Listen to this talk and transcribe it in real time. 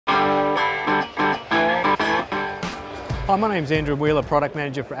Hi, my name's Andrew Wheeler, Product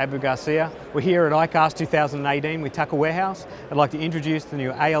Manager for Abu Garcia. We're here at ICAST 2018 with Tackle Warehouse. I'd like to introduce the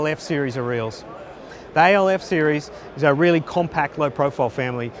new ALF series of reels. The ALF series is a really compact low-profile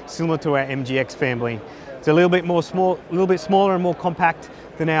family, similar to our MGX family. It's a little bit smaller and more compact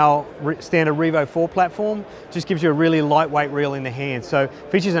than our standard REVO 4 platform. Just gives you a really lightweight reel in the hand. So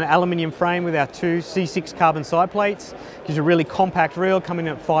features an aluminium frame with our two C6 carbon side plates. Gives you a really compact reel coming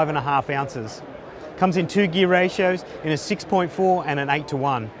in at 5.5 ounces. Comes in 2 gear ratios in a 6.4 and an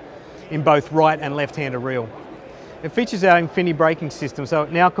 8:1 in both right and left-handed reel. It features our Infinity braking system, so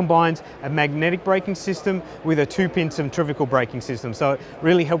it now combines a magnetic braking system with a 2-pin centrifugal braking system, so it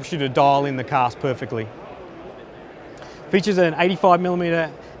really helps you to dial in the cast perfectly. Features an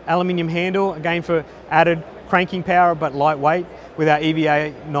 85mm aluminium handle, again for added cranking power but lightweight, with our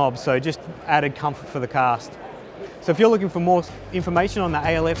EVA knob, so just added comfort for the cast. So if you're looking for more information on the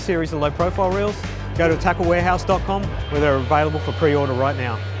ALF series of low profile reels, go to tacklewarehouse.com where they're available for pre-order right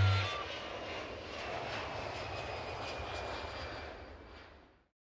now.